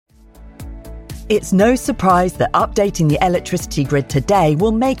It's no surprise that updating the electricity grid today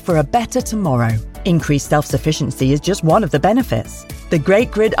will make for a better tomorrow. Increased self-sufficiency is just one of the benefits. The Great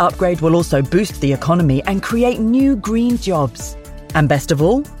Grid Upgrade will also boost the economy and create new green jobs. And best of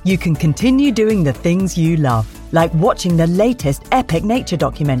all, you can continue doing the things you love, like watching the latest epic nature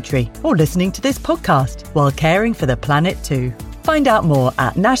documentary or listening to this podcast while caring for the planet too. Find out more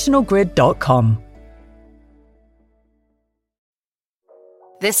at nationalgrid.com.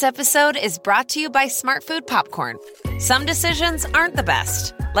 This episode is brought to you by Smart Food Popcorn. Some decisions aren't the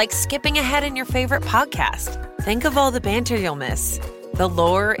best, like skipping ahead in your favorite podcast. Think of all the banter you'll miss, the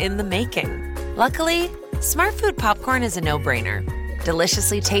lore in the making. Luckily, Smart Food Popcorn is a no-brainer.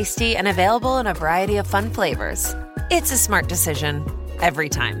 Deliciously tasty and available in a variety of fun flavors. It's a smart decision every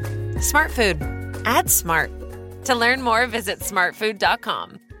time. Smart Food. Add smart. To learn more, visit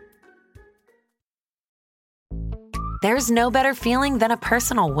smartfood.com. There's no better feeling than a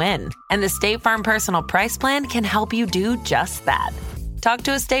personal win, and the State Farm Personal Price Plan can help you do just that. Talk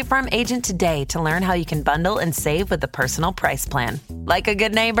to a State Farm agent today to learn how you can bundle and save with the Personal Price Plan. Like a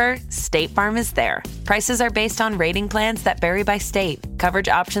good neighbor, State Farm is there. Prices are based on rating plans that vary by state. Coverage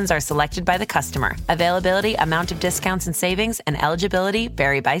options are selected by the customer. Availability, amount of discounts and savings, and eligibility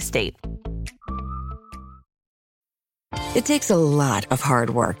vary by state. It takes a lot of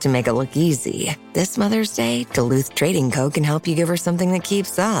hard work to make it look easy. This Mother's Day, Duluth Trading Co. can help you give her something that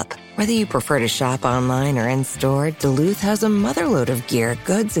keeps up. Whether you prefer to shop online or in-store, Duluth has a motherload of gear,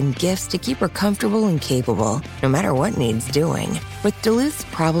 goods, and gifts to keep her comfortable and capable, no matter what needs doing. With Duluth's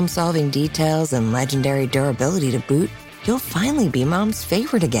problem-solving details and legendary durability to boot, you'll finally be Mom's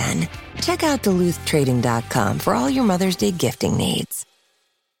favorite again. Check out DuluthTrading.com for all your Mother's Day gifting needs.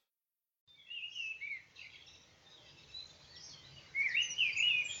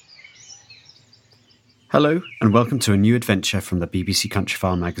 Hello, and welcome to a new adventure from the BBC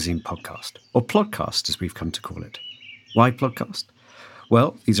Countryfile magazine podcast, or plodcast as we've come to call it. Why plodcast?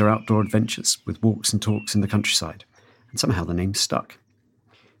 Well, these are outdoor adventures with walks and talks in the countryside, and somehow the name stuck.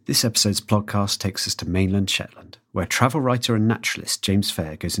 This episode's plodcast takes us to mainland Shetland, where travel writer and naturalist James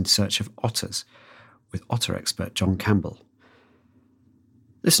Fair goes in search of otters, with otter expert John Campbell.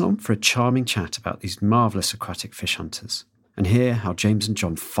 Listen on for a charming chat about these marvellous aquatic fish hunters, and hear how James and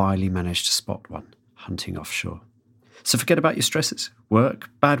John finally managed to spot one hunting offshore. So forget about your stresses,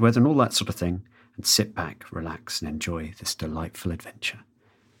 work, bad weather and all that sort of thing, and sit back, relax and enjoy this delightful adventure.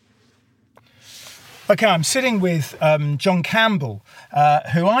 Okay, I'm sitting with John Campbell,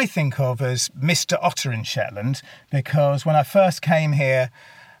 who I think of as Mr. Otter in Shetland, because when I first came here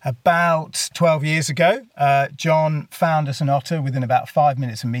about 12 years ago, John found us an otter within about 5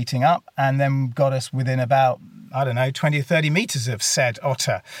 minutes of meeting up, and then got us within about 20 or 30 metres of said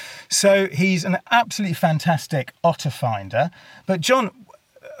otter. So he's an absolutely fantastic otter finder. But John,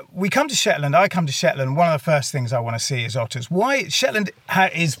 we come to Shetland, I come to Shetland, one of the first things I want to see is otters. Why Shetland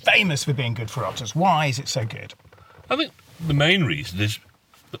is famous for being good for otters? Why is it so good? I think the main reason is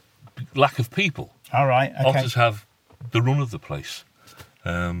the lack of people. All right, okay. Otters have the run of the place.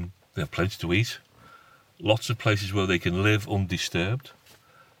 They have plenty to eat. Lots of places where they can live undisturbed.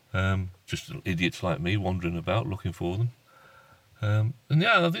 Just idiots like me wandering about looking for them. And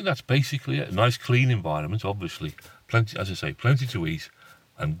yeah, I think that's basically it. A nice clean environment, obviously. Plenty, as I say, plenty to eat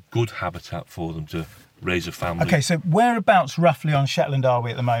and good habitat for them to raise a family. Okay, so whereabouts roughly on Shetland are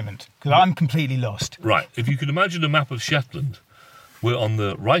we at the moment? Because I'm completely lost. Right, if you could imagine a map of Shetland, we're on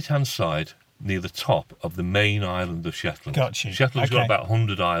the right-hand side near the top of the main island of Shetland. Got you. Shetland's got about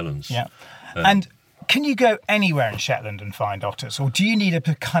 100 islands. Yeah. And can you go anywhere in Shetland and find otters, or do you need a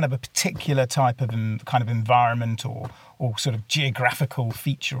kind of a particular type of kind of environment or sort of geographical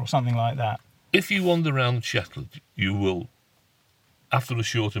feature or something like that? If you wander around Shetland, you will, after a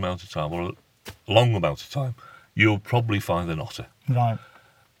short amount of time or a long amount of time, you'll probably find an otter. Right.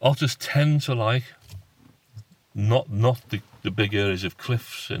 Otters tend to like not the big areas of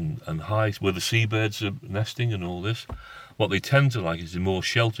cliffs and heights where the seabirds are nesting and all this. What they tend to like is the more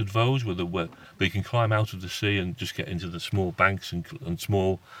sheltered voes where they can climb out of the sea and just get into the small banks and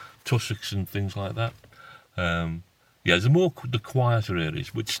small tussocks and things like that. There's the quieter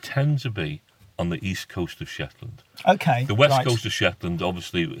areas, which tend to be on the east coast of Shetland. Okay. The west coast of Shetland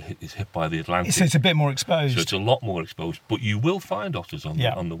obviously is hit by the Atlantic. So it's a bit more exposed. So it's a lot more exposed, but you will find otters on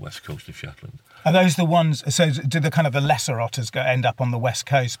the west coast of Shetland. Are those the ones, so do the kind of the lesser otters end up on the west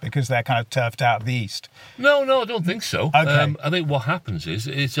coast because they're kind of turfed out of the east? No, I don't think so. Okay. I think what happens is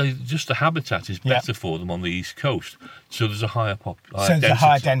just the habitat is better for them on the east coast. So there's a higher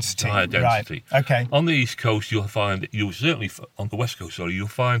density. Right. Okay. On the east coast, on the west coast, you'll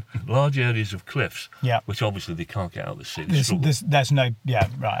find large areas of cliffs, which obviously they can't get out of the sea. There's no, yeah,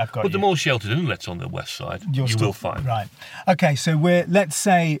 right, I've got But you. the more sheltered inlets on the west side, you will find. Right. Okay, so we're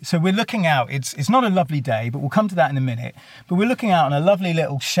looking out. It's not a lovely day, but we'll come to that in a minute. But we're looking out on a lovely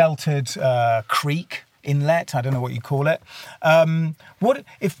little sheltered creek, inlet, I don't know what you call it. What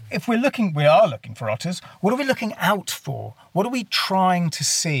if we are looking for otters, what are we looking out for? What are we trying to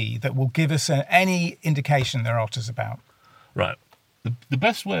see that will give us any indication there are otters about? Right. The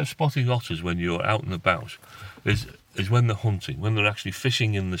best way of spotting otters when you're out and about is when they're hunting, when they're actually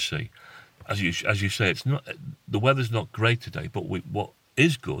fishing in the sea. As you say, it's not, the weather's not great today, but what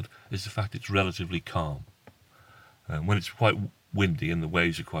is good is the fact it's relatively calm. When it's quite windy and the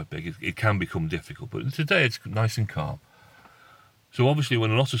waves are quite big, it can become difficult. But today it's nice and calm. So obviously when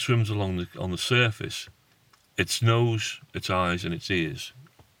an otter swims along on the surface, its nose, its eyes and its ears.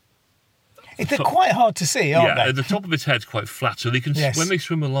 They're quite hard to see, aren't they? Yeah, the top of its head's quite flat, so they can when they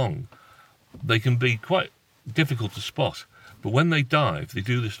swim along, they can be quite difficult to spot. But when they dive, they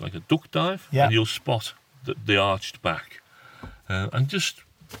do this like a duck dive, and you'll spot the arched back. And just,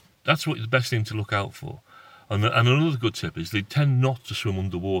 that's the best thing to look out for. And another good tip is they tend not to swim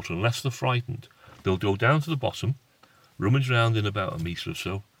underwater unless they're frightened. They'll go down to the bottom, rummage around in about a metre or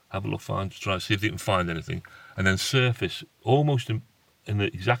so, have a look, try to see if they can find anything, and then surface almost in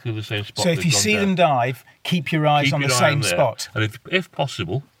exactly the same spot. So if you see them dive, keep your eyes on the same spot. And if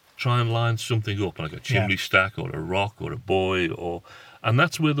possible, try and line something up, like a chimney stack or a rock or a buoy, and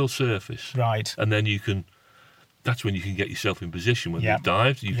that's where they'll surface. Right. And then that's when you can get yourself in position. When they've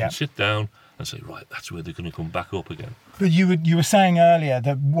dived, you can sit down and say, right, that's where they're going to come back up again. But you were saying earlier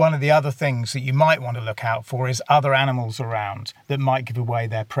that one of the other things that you might want to look out for is other animals around that might give away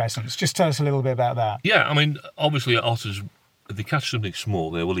their presence. Just tell us a little bit about that. Yeah, I mean, obviously otters, if they catch something small,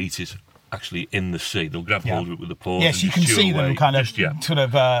 they will eat it actually in the sea. They'll grab hold of it with the paws. Yes, you can see them kind of sort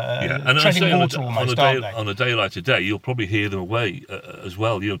of treading water almost, aren't they? On a day like today, you'll probably hear them away as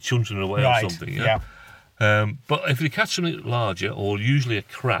well, chuntering away or something. But if they catch something larger, or usually a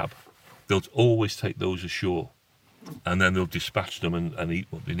crab, they'll always take those ashore, and then they'll dispatch them and eat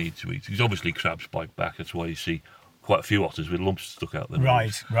what they need to eat. Because obviously crabs bite back. That's why you see quite a few otters with lumps stuck out their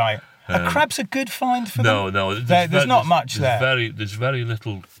nose. Right. Are crabs a good find for them? No. There's not much there. There's very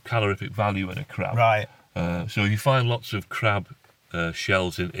little calorific value in a crab. Right. So if you find lots of crab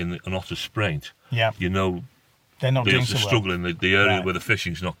shells in an otter spraint, you know they're not doing so well. Struggle in the area where the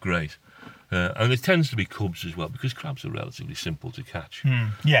fishing's not great. And it tends to be cubs as well, because crabs are relatively simple to catch.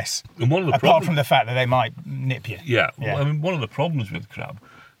 Yes. And one of the apart from the fact that they might nip you. Yeah. Well, I mean, one of the problems with crab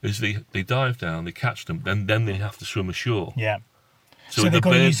is they dive down, they catch them, then they have to swim ashore. Yeah. So they've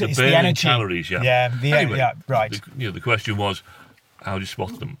got to use the energy. Calories, Anyway, right. The question was, how do you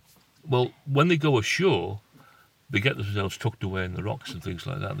spot them? Well, when they go ashore, they get themselves tucked away in the rocks and things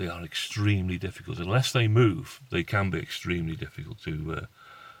like that. They are extremely difficult. Unless they move, they can be extremely difficult to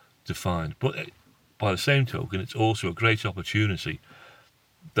find. But by the same token, it's also a great opportunity.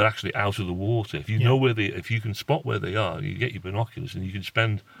 They're actually out of the water. If you know if you can spot where they are, you get your binoculars and you can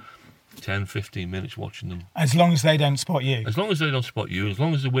spend 10, 15 minutes watching them. As long as they don't spot you. As long as they don't spot you, as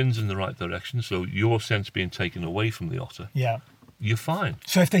long as the wind's in the right direction, so your scent's being taken away from the otter. Yeah. You're fine.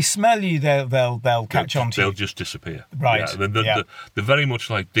 So if they smell you, they'll catch on to you. They'll just disappear. Right. Yeah, they're very much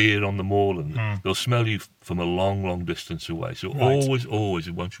like deer on the moorland. They'll smell you from a long, long distance away. So always,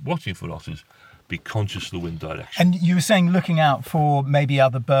 watching for otters, be conscious of the wind direction. And you were saying looking out for maybe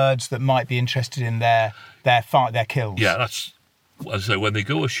other birds that might be interested in their kills. Yeah, that's, as I say, when they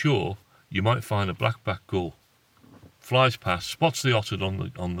go ashore, you might find a black-backed gull, flies past, spots the otter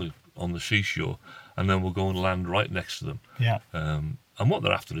on the seashore, and then we'll go and land right next to them. Yeah. And what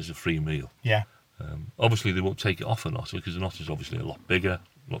they're after is a free meal. Yeah. Obviously, they won't take it off an otter, because an otter's obviously a lot bigger,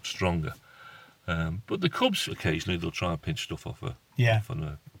 a lot stronger. But the cubs, occasionally, they'll try and pinch stuff off her. Yeah.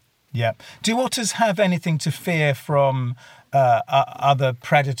 Yeah. Do otters have anything to fear from other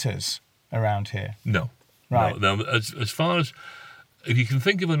predators around here? No. Right. No. As far as, if you can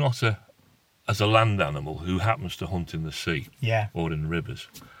think of an otter as a land animal who happens to hunt in the sea or in rivers,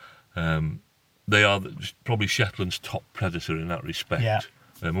 they are probably Shetland's top predator in that respect. Yeah.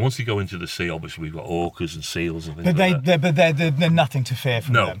 Once you go into the sea, obviously we've got orcas and seals and things like that. But they're nothing to fear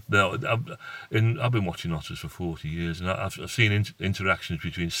from them. No. I've been watching otters for 40 years, and I've seen interactions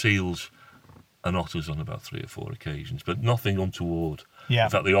between seals and otters on about 3 or 4 occasions, but nothing untoward. Yeah. In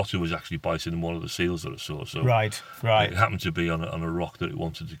fact, the otter was actually biting one of the seals that I saw. So right. It happened to be on a rock that it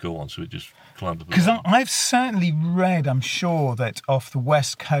wanted to go on, so it just climbed up. Because I've certainly read, I'm sure, that off the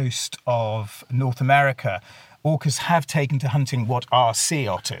west coast of North America, orcas have taken to hunting what are sea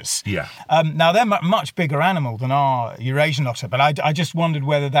otters. Yeah. Now, they're a much bigger animal than our Eurasian otter, but I just wondered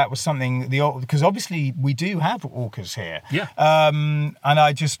whether that was something, because obviously we do have orcas here. Yeah. And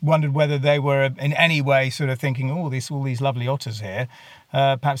I just wondered whether they were in any way sort of thinking, all these lovely otters here,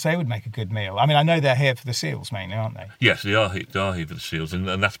 perhaps they would make a good meal. I mean, I know they're here for the seals mainly, aren't they? Yes, they are here for the seals, and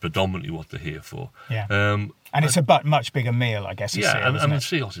that's predominantly what they're here for. Yeah. And it's a much bigger meal, I guess. And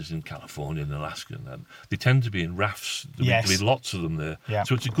sea otters in California and Alaska, and they tend to be in rafts. There'll be lots of them there. Yeah.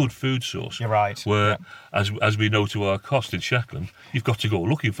 So it's a good food source. You're right. Where, as we know to our cost in Shetland, you've got to go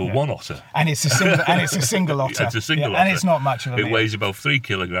looking for one otter. And it's a single otter. It's a single otter. And it's not much of a meal. It weighs about 3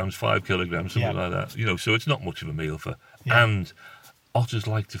 kilograms, 5 kilograms, something like that. You know, so it's not much of a meal for. Yeah. And otters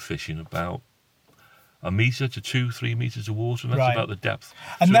like to fish in about 1 metre to 2-3 metres of water, and that's about the depth.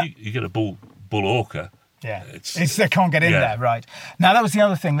 And so you get a bull orca. Yeah, they can't get in there, right. Now, that was the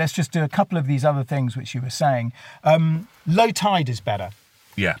other thing. Let's just do a couple of these other things which you were saying. Low tide is better.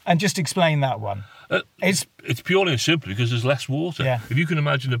 Yeah. And just explain that one. It's purely and simply because there's less water. Yeah. If you can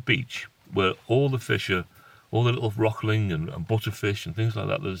imagine a beach where all the fish are, all the little rockling and butterfish and things like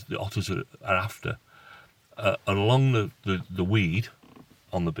that, the otters are after, along the weed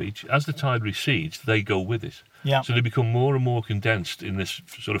on the beach, as the tide recedes, they go with it. Yeah. So they become more and more condensed in this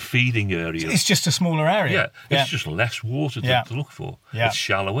sort of feeding area. It's just a smaller area. Yeah, it's just less water to look for. Yeah. It's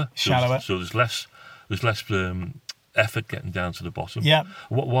shallower. So there's less effort getting down to the bottom. Yeah.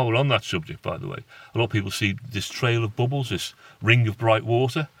 While we're on that subject, by the way, a lot of people see this trail of bubbles, this ring of bright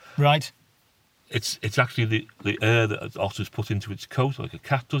water. Right. It's actually the air that otters put into its coat, like a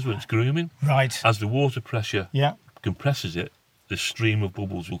cat does when it's grooming. Right. As the water pressure compresses it, the stream of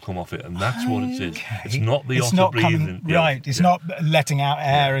bubbles will come off it, and that's what it is. It's not the otter breathing. Right. It's not letting out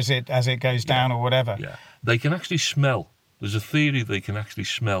air as it goes down or whatever. Yeah. They can actually smell. There's a theory they can actually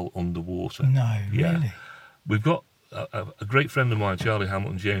smell underwater. No, really? We've got a great friend of mine, Charlie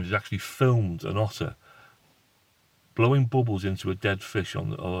Hamilton James, has actually filmed an otter blowing bubbles into a dead fish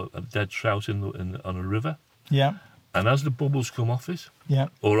or a dead trout on a river. Yeah. And as the bubbles come off it,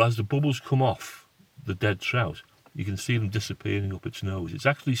 or as the bubbles come off the dead trout, you can see them disappearing up its nose. It's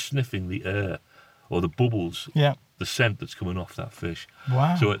actually sniffing the air or the bubbles, the scent that's coming off that fish.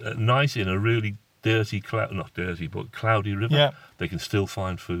 Wow. So at night in a really dirty, not dirty, but cloudy river, they can still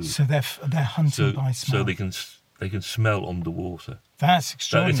find food. So they're hunting by smell. So they can smell underwater. That's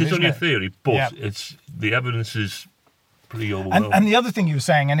extraordinary. It's only a theory, but the evidence is pretty overwhelming. And the other thing you were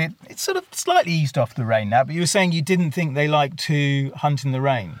saying, and it's sort of slightly eased off the rain now, but you were saying you didn't think they like to hunt in the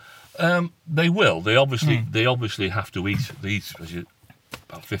rain. They will. They obviously have to eat. They eat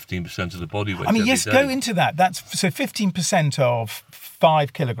about 15% of the body weight. I mean, every yes, day. go into that. That's so 15% of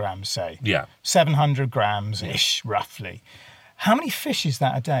 5 kilograms, say. Yeah. 700 grams ish, roughly. How many fish is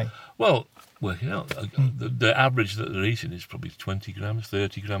that a day? Well, the average that they're eating is probably 20 grams,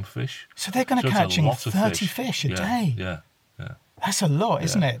 30 gram fish. So they're going to catching 30 fish a day. Yeah. That's a lot,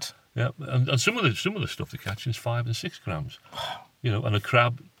 isn't it? Yeah, and some of the stuff they're catching is 5 and 6 grams. And a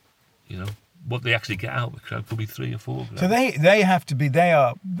crab, what they actually get out of a crab could be 3 or 4 grams. So they have to be.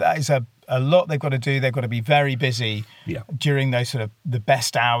 That is a lot they've got to do. They've got to be very busy during those sort of the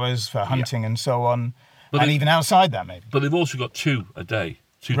best hours for hunting and so on, and even outside that maybe. But they've also got 2 a day.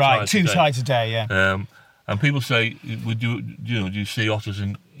 Two tides a day. Yeah. And people say, do you see otters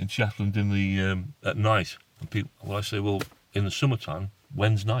in Shetland at night? And I say, well, in the summertime,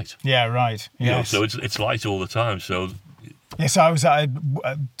 when's night? Yeah, right. Yes. So it's light all the time. So. Yes, I was at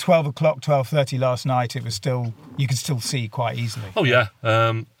 12 o'clock, 12:30 last night. It was still, you could still see quite easily. Oh yeah.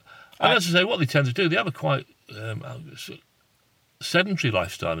 And as I say, what they tend to do, they have a quite sedentary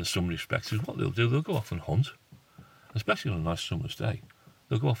lifestyle in some respects. Is what they'll do. They'll go off and hunt, especially on a nice summer's day.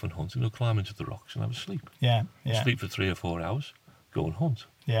 They'll go off and hunt, and they'll climb into the rocks and have a sleep. Yeah. Sleep for 3 or 4 hours, go and hunt.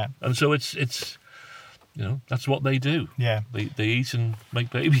 Yeah. And so it's that's what they do. Yeah. They eat and make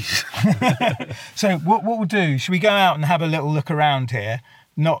babies. So what we'll do, should we go out and have a little look around here?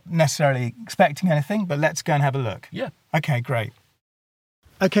 Not necessarily expecting anything, but let's go and have a look. Yeah. Okay, great.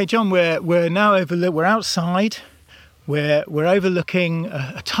 Okay, John, we're now we're outside. We're overlooking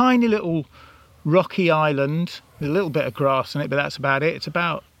a tiny little rocky island with a little bit of grass on it, but that's about it. It's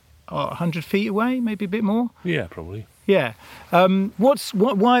about 100 feet away, maybe a bit more. Yeah, probably. Yeah.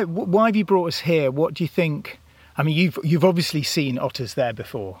 Why have you brought us here? What do you think? I mean, you've obviously seen otters there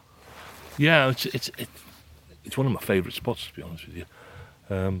before. Yeah, it's one of my favourite spots, to be honest with you.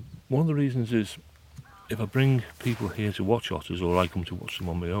 One of the reasons is if I bring people here to watch otters, or I come to watch them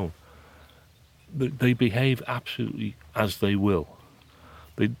on my own, they behave absolutely as they will.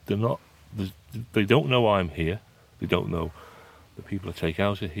 They're not. They don't know I'm here. They don't know the people I take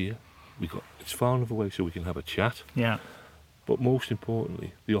out are here. it's far enough away so we can have a chat. Yeah. But most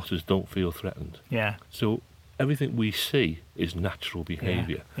importantly, the otters don't feel threatened. Yeah. So everything we see is natural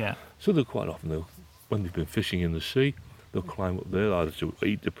behaviour. Yeah. So they'll quite often, when they've been fishing in the sea, they'll climb up there either to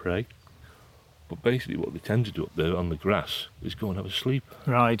eat the prey. But basically what they tend to do up there on the grass is go and have a sleep.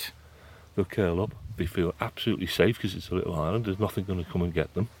 Right. They'll curl up. They feel absolutely safe because it's a little island. There's nothing going to come and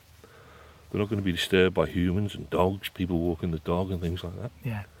get them. They're not going to be disturbed by humans and dogs, people walking the dog and things like that.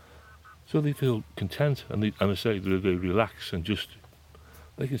 Yeah. So they feel content, and I say they relax and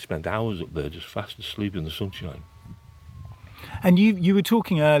they can spend hours up there just fast asleep in the sunshine. And you were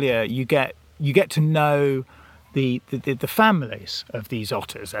talking earlier. You get to know the families of these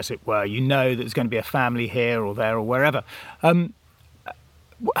otters, as it were. You know that there's going to be a family here or there or wherever.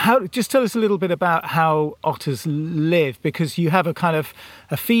 Just tell us a little bit about how otters live, because you have a kind of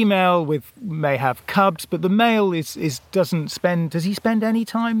a female may have cubs, but the male does he spend any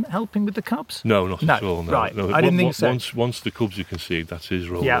time helping with the cubs? No, not at all. No. Right, no. I didn't think so. Once the cubs are conceived, that's his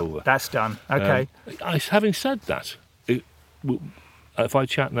role over. Yeah, that's done. Okay. Having said that, if I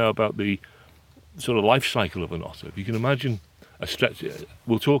chat now about the sort of life cycle of an otter, if you can imagine a stretch,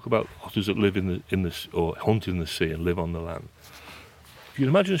 we'll talk about otters that live in the or hunt in the sea and live on the land. If you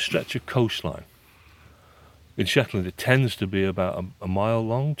can imagine a stretch of coastline, in Shetland it tends to be about a mile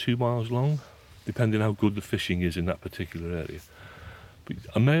long, 2 miles long, depending how good the fishing is in that particular area. But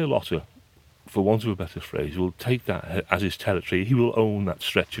a male otter, for want of a better phrase, will take that as his territory. He will own that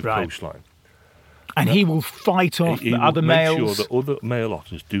stretch of coastline. And he will fight off the other males. He will make sure that other male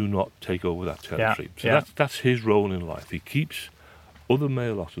otters do not take over that territory. So that's his role in life. He keeps other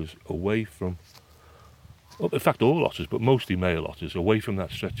male otters away from... Well, in fact, all otters, but mostly male otters, away from that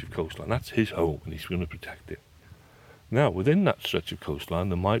stretch of coastline. That's his home, and he's going to protect it. Now, within that stretch of coastline,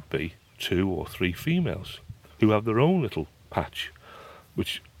 there might be 2 or 3 females who have their own little patch,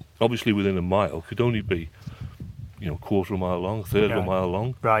 which obviously within a mile could only be, a quarter of a mile long, a third of a mile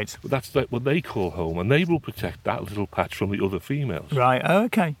long. Right. But that's what they call home, and they will protect that little patch from the other females. Right. Oh,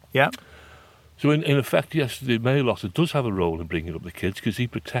 okay. Yeah. So in effect, yes, the male otter does have a role in bringing up the kids because he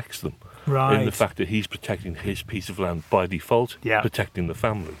protects them. Right. In the fact that he's protecting his piece of land by default, protecting the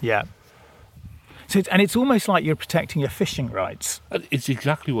family. Yeah. So it's almost like you're protecting your fishing rights. It's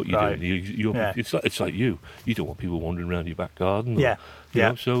exactly what you're doing. It's like you. You don't want people wandering around your back garden.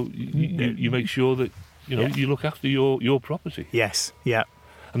 So you make sure that you look after your property. Yes. Yeah.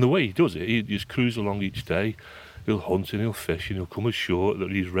 And the way he does it, he just cruises along each day. He'll hunt and he'll fish and he'll come ashore at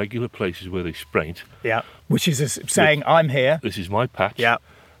these regular places where they spraint. Yeah. Which is saying, I'm here. This is my patch. Yeah.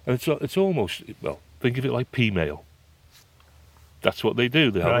 And it's almost, think of it like pea mail. That's what they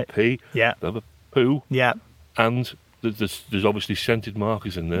do. They have a pea, they have a poo, and there's obviously scented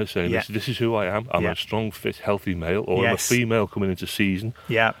markers in there saying this is who I am. I'm a strong, fit, healthy male, or I'm a female coming into season.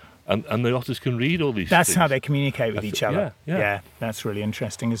 Yeah. And the otters can read all these That's things. How they communicate with each other. Yeah. That's really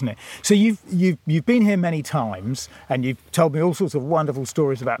interesting, isn't it? So you've been here many times, and you've told me all sorts of wonderful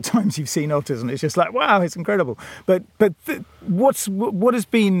stories about times you've seen otters, and it's just like, wow, it's incredible. But what has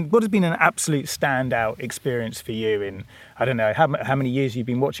been an absolute standout experience for you in, I don't know, how many years you've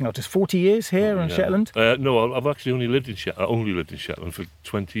been watching otters? 40 years here on Shetland? No, I've actually only lived in Shetland for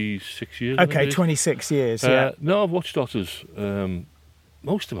 26 years. Okay, 26 years. Yeah. No, I've watched otters.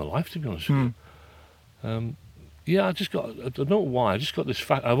 Most of my life, to be honest with you. I don't know why, I just got this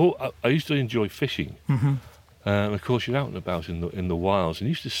fact. I used to enjoy fishing. Mm-hmm. And of course, you're out and about in the wilds, and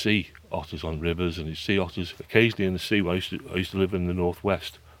you used to see otters on rivers, and you see otters occasionally in the sea. I used to live in the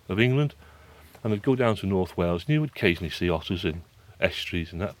northwest of England, and I'd go down to North Wales, and you would occasionally see otters in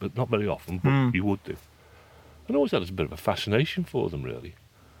estuaries and that, but not very often, but you would do. And I always had a bit of a fascination for them, really.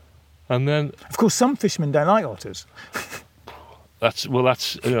 And then... Of course, some fishermen don't like otters. From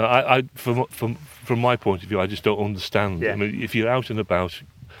my point of view, I just don't understand. Yeah. I mean, if you're out and about,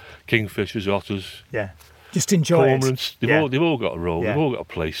 kingfishers, otters, just enjoy cormorants, they've all got a role, they've all got a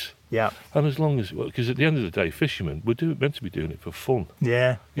place. Yeah. And as long as, because at the end of the day, fishermen, meant to be doing it for fun.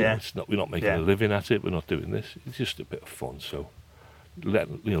 Yeah. We're not making a living at it. We're not doing this. It's just a bit of fun. So, live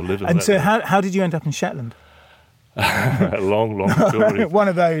and. And so, how did you end up in Shetland? A long story. One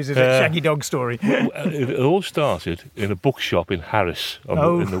of those is a shaggy dog story. It all started in a bookshop in Harris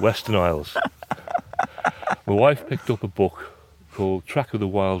in the Western Isles. My wife picked up a book called Track of the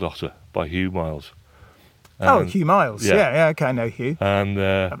Wild Otter by Hugh Miles. Hugh Miles. Yeah, okay, I know Hugh. And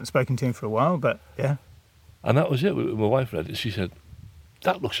I haven't spoken to him for a while, but yeah. And that was it. My wife read it. She said,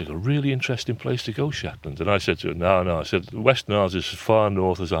 that looks like a really interesting place to go, Shetland. And I said to her, no. I said, the Western Isles is as far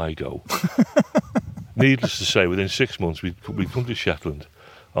north as I go. Needless to say, within 6 months, we'd come to Shetland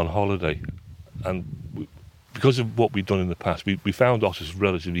on holiday. And because of what we'd done in the past, we found otters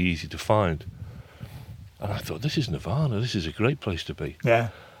relatively easy to find. And I thought, this is Nirvana. This is a great place to be. Yeah.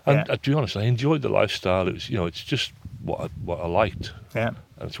 And to be honest, I enjoyed the lifestyle. It was, it's just what I liked. Yeah.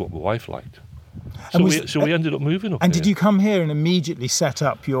 And it's what my wife liked. And So we ended up moving up And here. did you come here and immediately set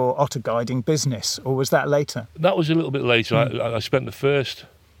up your otter guiding business, or was that later? That was a little bit later. I spent the first...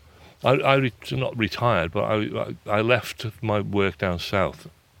 not retired, but I left my work down south.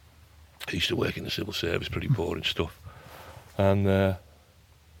 I used to work in the civil service, pretty boring stuff. And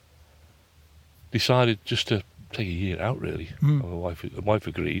decided just to take a year out, really. My wife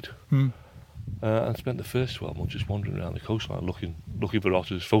agreed. And spent the first 12 months just wandering around the coastline looking for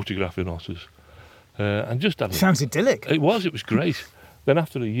otters, photographing otters. And just having... Sounds idyllic. It was great. Then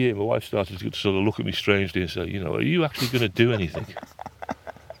after a year, my wife started to sort of look at me strangely and say, are you actually going to do anything?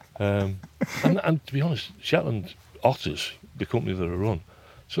 And to be honest, Shetland Otters, the company that I run,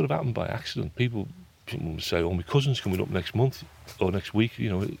 sort of happened by accident. People would say, my cousin's coming up next month or next week,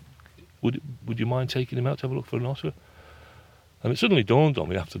 would you mind taking him out to have a look for an otter? And it suddenly dawned on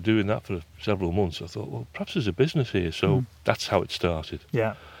me after doing that for several months. I thought, well, perhaps there's a business here. So that's how it started.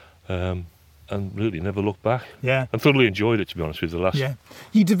 Yeah. And really never looked back. Yeah. And thoroughly enjoyed it, to be honest with you. Yeah.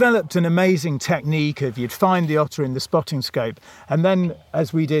 You developed an amazing technique of you'd find the otter in the spotting scope, and then,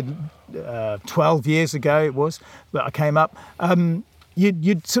 as we did 12 years ago, it was that I came up.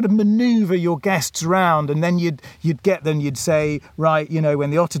 You'd sort of manoeuvre your guests around, and then you'd get them. You'd say, right, when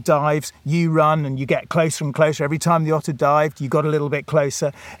the otter dives, you run, and you get closer and closer. Every time the otter dived, you got a little bit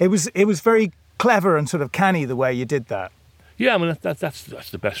closer. It was very clever and sort of canny the way you did that. Yeah, I mean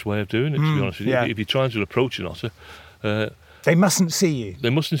that's the best way of doing it. To be honest with you, if you're trying to approach an otter, they mustn't see you. They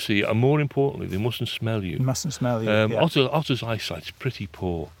mustn't see you, and more importantly, they mustn't smell you. They mustn't smell you. Otter's eyesight's pretty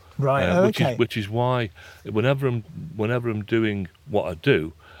poor. Right. Okay. Which is why whenever I'm doing what I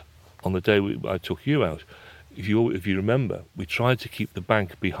do, on the day I took you out, if you remember, we tried to keep the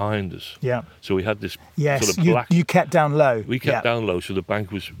bank behind us. Yeah. So we had this yes, sort of black. You kept down low. We kept down low, so the bank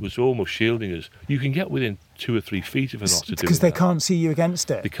was almost shielding us. You can get within 2 or 3 feet of an otter because they can't see you against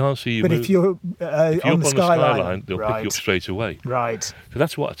it. They can't see you. But if you're on the skyline, they'll pick you up straight away. Right. So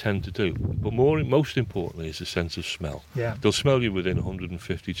that's what I tend to do. But most importantly is the sense of smell. Yeah. They'll smell you within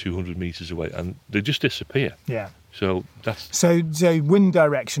 150, 200 metres away, and they just disappear. Yeah. So that's... So wind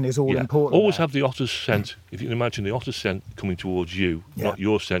direction is all important. Always have the otter's scent. If you can imagine the otter's scent coming towards you, not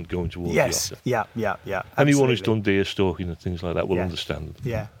your scent going towards the otter. Yeah. Anyone who's done deer stalking and things like that will understand.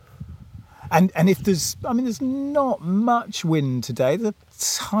 Yeah. And if there's not much wind today, the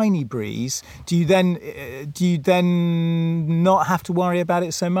tiny breeze. Do you then not have to worry about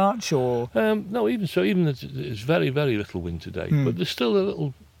it so much, or? No, even there's very, very little wind today, but there's still a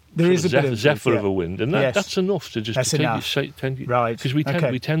little. There is a bit of zephyr of a wind, and that's enough to just right. Because we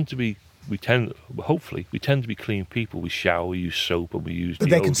tend to be clean people. We shower, we use soap, and we use. But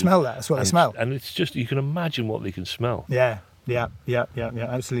they can smell that. That's what they smell. And it's just you can imagine what they can smell. Yeah,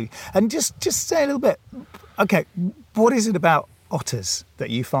 absolutely. And just say a little bit. Okay, what is it about otters that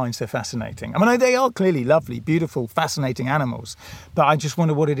you find so fascinating? I mean, they are clearly lovely, beautiful, fascinating animals, but I just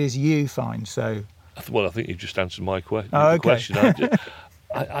wonder what it is you find so. Well, I think you've just answered my question. Oh, okay.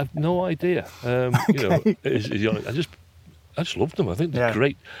 I've no idea. I just love them. I think they're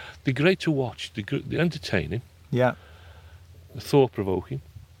great. They're great to watch. They're entertaining. Yeah. They're thought-provoking.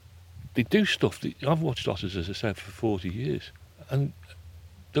 They do stuff. I've watched otters, as I said, for 40 years, and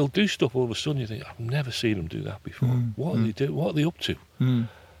they'll do stuff all of a sudden. You think, I've never seen them do that before. What are they doing? What are they up to?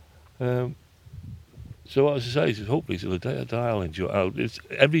 So as I say, hopefully till the day I'll enjoy.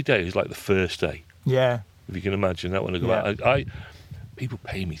 Every day is like the first day. Yeah. If you can imagine that when I go out. People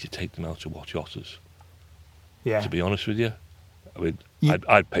pay me to take them out to watch otters. Yeah. To be honest with you, I mean,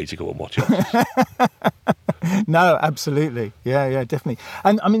 I'd pay to go and watch otters. No, absolutely. Yeah, definitely.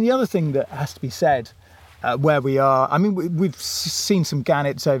 And I mean, the other thing that has to be said, where we are, I mean, we've seen some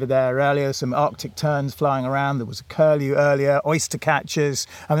gannets over there earlier, some Arctic terns flying around. There was a curlew earlier, oyster catchers.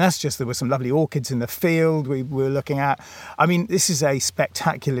 I mean, there were some lovely orchids in the field we were looking at. I mean, this is a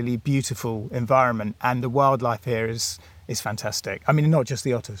spectacularly beautiful environment, and the wildlife here is fantastic. I mean, not just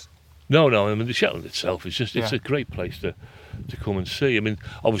the otters. No. I mean, the Shetland itself is it's a great place to come and see. I mean,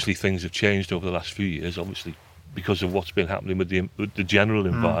 obviously things have changed over the last few years. Obviously, because of what's been happening with the general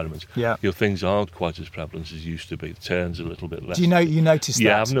environment. Yeah. Things aren't quite as prevalent as used to be. The terns are a little bit less. Do you notice that?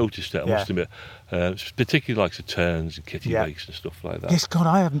 Yeah, I've noticed that. I must admit, particularly like the terns and kittiwakes and stuff like that. Yes, God,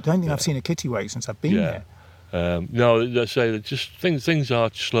 don't think I've seen a kittiwake since I've been here. No, I say that just things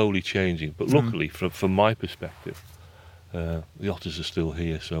are slowly changing. But luckily, from my perspective, the otters are still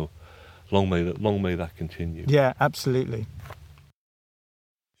here, so long may that continue. Yeah, absolutely.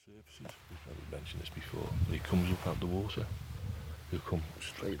 Services, we've mentioned this before. He comes up out the water. He'll come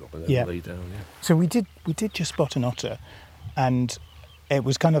straight up and then Yeah. lay down. Yeah. So we did just spot an otter, and it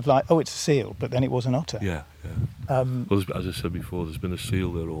was kind of like, oh, it's a seal, but then it was an otter. Yeah. Well, as I said before, there's been a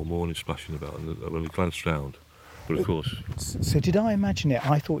seal there all morning splashing about, and when we glanced round, but of course. So did I imagine it?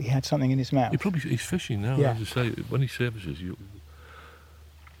 I thought he had something in his mouth. He's fishing now. Yeah. As I say, when he surfaces, you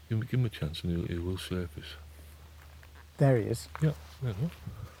give him a chance, and he will surface. There he is. Yeah.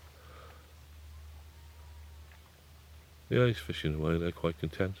 Yeah, he's fishing away. They're quite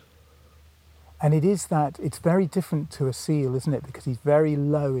content. And it's very different to a seal, isn't it? Because he's very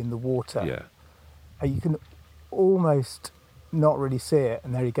low in the water. Yeah. You can almost not really see it,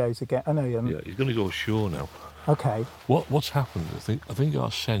 and there he goes again. Oh no, Yeah, he's going to go ashore now. Okay. What's happened? I think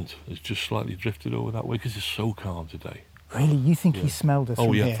our scent has just slightly drifted over that way because it's so calm today. Really? You think Yeah. he smelled us Oh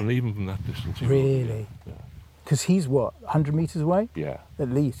from yeah, here? even from that distance. he Really? will, Because he's what, 100 metres away? Yeah. At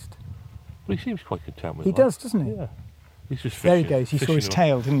least. But he seems quite content with He life. does, doesn't he? Yeah. He's just There he fishing. goes. You saw fishing his away.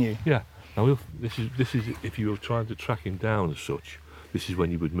 tail, didn't you? Yeah. Now this is if you were trying to track him down as such, this is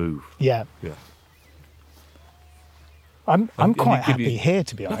when you would move. Yeah. Yeah. I'm And quite you give happy here,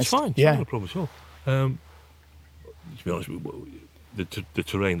 to be honest. That's fine. Yeah. Not a problem at all. To be honest, the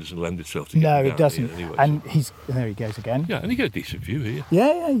terrain doesn't lend itself to No, getting it down doesn't. here anyway, And so. there he goes again. Yeah, and you get a decent view here.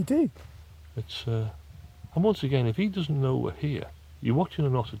 Yeah, you do. It's and once again, if he doesn't know we're here, you're watching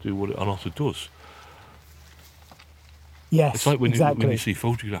an otter do what an otter does. Yes, It's like when exactly. you see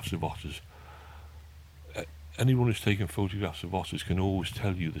photographs of otters. Anyone who's taken photographs of otters can always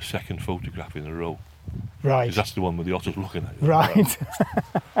tell you the second photograph in a row. Right. Because that's the one with the otters looking at you. Right.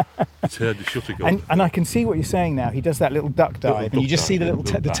 It's heard the shutter go. and I can see what you're saying now. He does that little duck dive, and you just see the little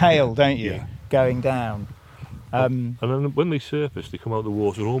the tail, don't you, Yeah. going down. And then when they surface, they come out of the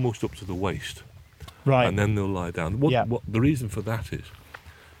water almost up to the waist. Right. And then they'll lie down. Yeah. What the reason for that is,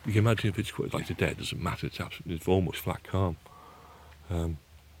 you can imagine if it's quite like today, it doesn't matter. It's almost flat calm.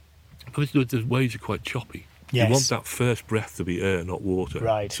 But the waves are quite choppy. Yes. You want that first breath to be air, not water.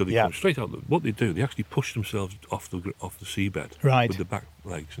 Right, So they yeah. come straight out. What they do, they actually push themselves off the seabed Right. with the back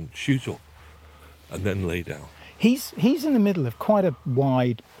legs and shoot up, and then lay down. He's in the middle of quite a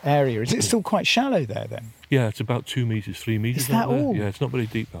wide area. Is it still quite shallow there then? Yeah, it's about 2 metres, 3 metres. Is that out there. all? Yeah, it's not very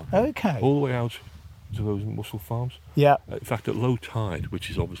deep out there. Okay. All the way out to those mussel farms. Yeah. In fact, at low tide, which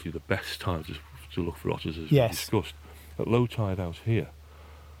is obviously the best time to look for otters, as we Yes. discussed, at low tide out here,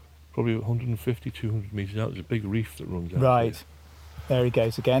 probably 150, 200 metres out, there's a big reef that runs out. Right. Here. There he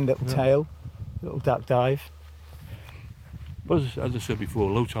goes again. Little Yeah. tail, little duck dive. But as I said before,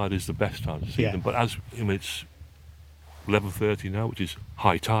 low tide is the best time to see Yeah. them. But it's 11:30 now, which is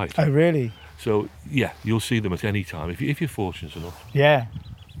high tide. Oh, really? So yeah, you'll see them at any time if you're fortunate enough. Yeah.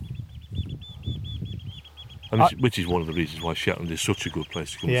 And which is one of the reasons why Shetland is such a good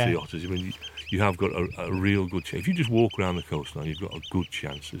place to come Yeah. and see otters. I mean, you have got a real good chance. If you just walk around the coastline, you've got a good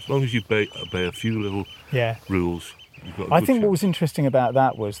chance. As long as you obey a few little Yeah. rules, you've got a I good think chance. what was interesting about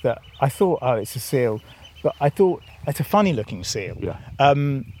that was that I thought, oh, it's a seal, but I thought it's a funny looking seal. Yeah.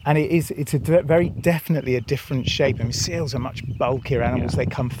 And it's very definitely a different shape. I mean, seals are much bulkier animals. Yeah. They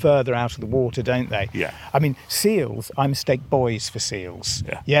come further out of the water, don't they? Yeah. I mean, seals, I mistake boys for seals.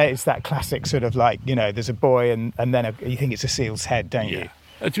 Yeah. Yeah, it's that classic sort of like, there's a boy and then you think it's a seal's head, don't you?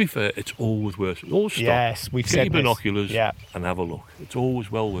 Yeah. To be fair, it's always worth it. Always stop. Yes, we've Get said your this. binoculars Yeah. and have a look. It's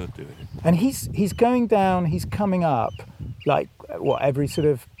always well worth doing it. And he's going down, he's coming up, like,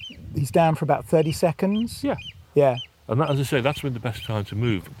 he's down for about 30 seconds? Yeah. Yeah, And that, as I say, that's when the best time to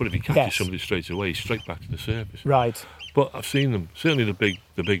move. But if he catches Yes. somebody straight away, he's straight back to the surface. right. But I've seen them. Certainly the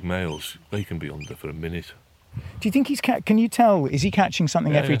big males, they can be under for a minute. Do you think can you tell, is he catching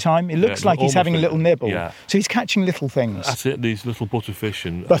something Yeah, every yeah. time? It looks Yeah, like he's almost having a like little that. nibble. Yeah. So he's catching little things. That's it. These little butterfish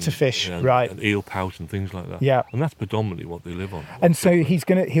and Butterfish, right. and eel pout and things like that. Yeah. And that's predominantly what they live on. And so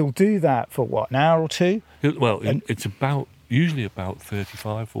he'll do that for what, an hour or two? It's usually about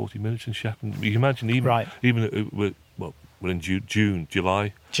 35, 40 minutes in Shetland. You can imagine Right. we're in June,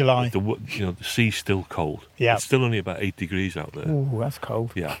 July. July. The sea's still cold. Yeah. It's still only about 8 degrees out there. Ooh, that's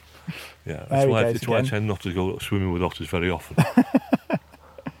cold. Yeah. Yeah. There he That's goes why I again. tend not to go swimming with otters very often.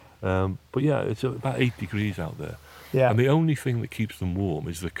 But yeah, it's about 8 degrees out there. Yeah. And the only thing that keeps them warm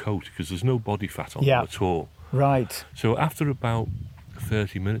is the coat, because there's no body fat on Yeah. them at all. Right. So after about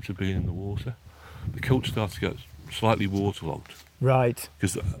 30 minutes of being in the water, the coat starts to get slightly waterlogged. Right.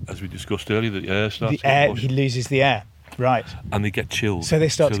 Because as we discussed earlier, the air starts The to get air, pushed, he loses the air. Right. and they get chilled. So they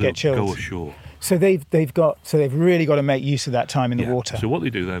start to get they'll chilled. Go ashore. So they've really got to make use of that time in the Yeah. water. So what they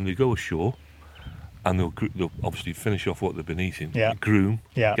do then, they go ashore, and they'll obviously finish off what they've been eating. Yeah. Groom.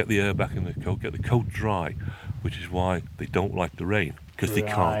 Yeah. Get the air back in the coat. Get the coat dry, which is why they don't like the rain. because they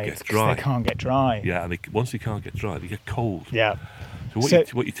can't get dry. They can't get dry. Yeah, and once they can't get dry, they get cold. Yeah. So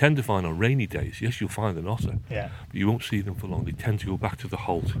what you tend to find on rainy days, yes, you'll find an otter, Yeah. but you won't see them for long. They tend to go back to the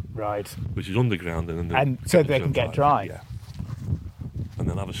holt, Right. which is underground, And so they can get dry. Yeah. And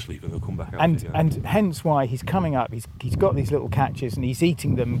they'll have a sleep and they'll come back out again. And hence why he's coming up. He's got these little catches and he's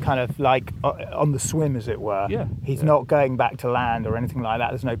eating them kind of like on the swim, as it were. Yeah. He's not going back to land or anything like that.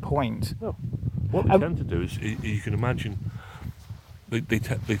 There's no point. No. What they tend to do is, you can imagine, they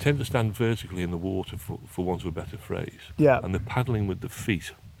tend to stand vertically in the water, for want of a better phrase. Yeah. And they're paddling with the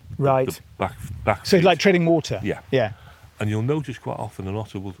feet. Right. The back So feet. like treading water. Yeah. Yeah. And you'll notice quite often an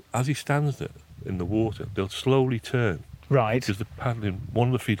otter will, as he stands there in the water, they'll slowly turn. Right. Because the paddling, one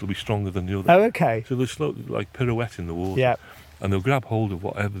of the feet will be stronger than the other. Oh, okay. So they'll slowly, like, pirouette in the water. Yeah. And they'll grab hold of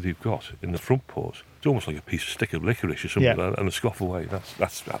whatever they've got in the front paws. It's almost like a piece of stick of licorice or something like that, and they scoff away.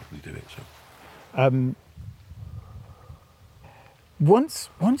 That's how they do it. So. Once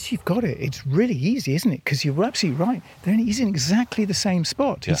you've got it, it's really easy, isn't it? Because you're absolutely right. He's in exactly the same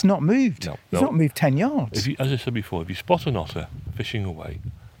spot. Yeah. He's not moved. No, He's not moved 10 yards. As I said before, if you spot an otter fishing away,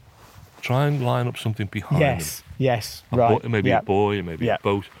 try and line up something behind them. Yes, right. Maybe a buoy, maybe a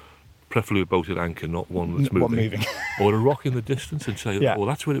boat, preferably a boat at anchor, not one that's moving. Or a rock in the distance and say, well,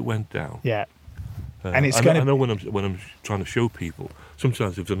 that's where it went down. Yeah. And it's I know when I'm trying to show people,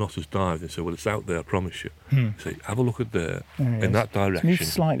 sometimes if an otter's dived, they say, well, it's out there, I promise you. Say, have a look at there, in that direction. It's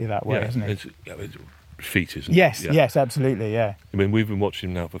moved slightly that way, isn't it? It's feet, isn't it? Yeah. Yes, absolutely, yeah. I mean, we've been watching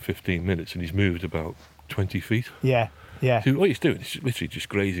him now for 15 minutes and he's moved about 20 feet. Yeah. So what he's doing is literally just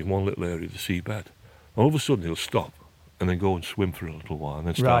grazing one little area of the seabed. All of a sudden he'll stop and then go and swim for a little while and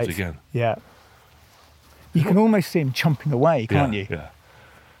then start again. Yeah. You can almost see him chomping away, can't you? Yeah.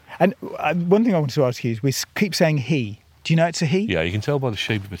 And one thing I wanted to ask you is, we keep saying he. Do you know it's a he? Yeah, you can tell by the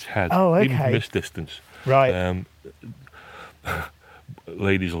shape of its head. Oh, okay. Even from this distance. Right.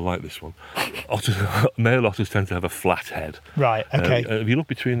 Ladies will like this one. Male otters tend to have a flat head. Right, okay. If you look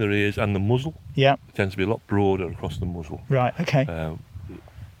between their ears and the muzzle, it tends to be a lot broader across the muzzle. Right, okay.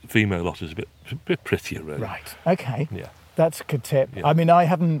 Female otters a bit prettier, really. Right, okay. Yeah. That's a good tip. Yeah. I mean, I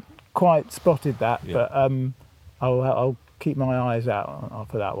haven't quite spotted that, Yeah. but I'll keep my eyes out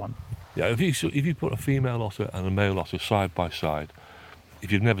for that one. Yeah, if you put a female otter and a male otter side by side,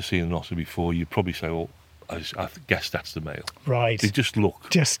 if you've never seen an otter before, you'd probably say, well, I guess that's the male. Right. They just look.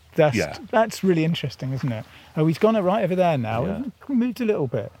 That's really interesting, isn't it? Oh, he's gone right over there now. Yeah. He moved a little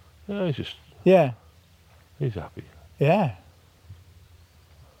bit. No, he's just. Yeah. He's happy. Yeah.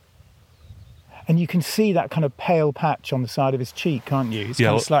 And you can see that kind of pale patch on the side of his cheek, can't you? It's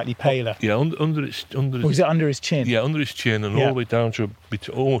kind of slightly paler. Yeah, under his. Or is it under his chin? Yeah, under his chin and all the way down to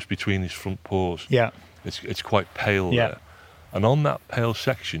almost between his front paws. Yeah. It's quite pale there. And on that pale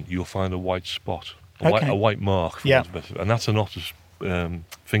section, you'll find a white spot, a white mark, and that's an otter's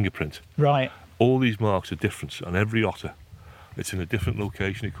fingerprint. Right. All these marks are different, and every otter, it's in a different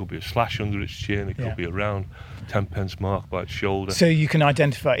location. It could be a slash under its chin, it could be a round 10-pence mark by its shoulder. So you can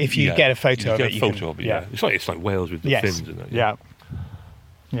identify, if you get a photo of it. Yeah. It's like whales with the fins in it. Yeah.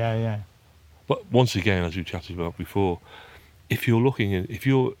 But once again, as we chatted about before, if you're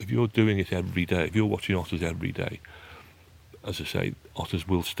doing it every day, if you're watching otters every day, as I say, otters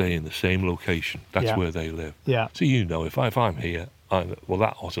will stay in the same location. That's where they live. Yeah. So if I'm here,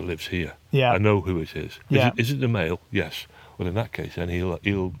 that otter lives here. Yeah. I know who it is. Yeah. Is it the male? Yes. Well, in that case, then he'll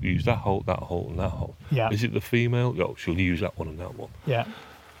use that hole, and that hole. Yeah. Is it the female? Oh, she'll use that one and that one. Yeah.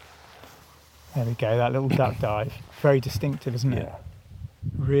 There we go, that little duck dive. Very distinctive, isn't it? Yeah.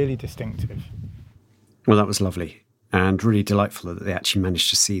 Really distinctive. Well, that was lovely and really delightful that they actually managed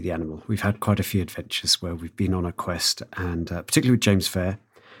to see the animal. We've had quite a few adventures where we've been on a quest, and particularly with James Fair,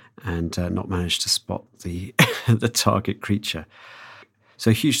 and not managed to spot the the target creature.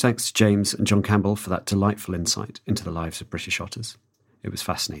 So huge thanks to James and John Campbell for that delightful insight into the lives of British otters. It was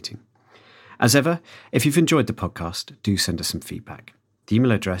fascinating. As ever, if you've enjoyed the podcast, do send us some feedback. The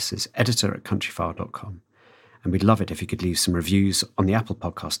email address is editor@countryfile.com. And we'd love it if you could leave some reviews on the Apple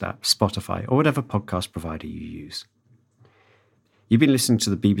Podcast app, Spotify, or whatever podcast provider you use. You've been listening to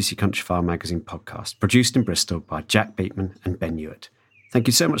the BBC Countryfile magazine podcast, produced in Bristol by Jack Bateman and Ben Hewitt. Thank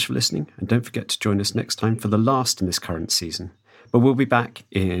you so much for listening, and don't forget to join us next time for the last in this current season. But we'll be back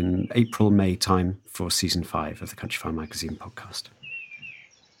in April, May time for season 5 of the Countryfile magazine podcast.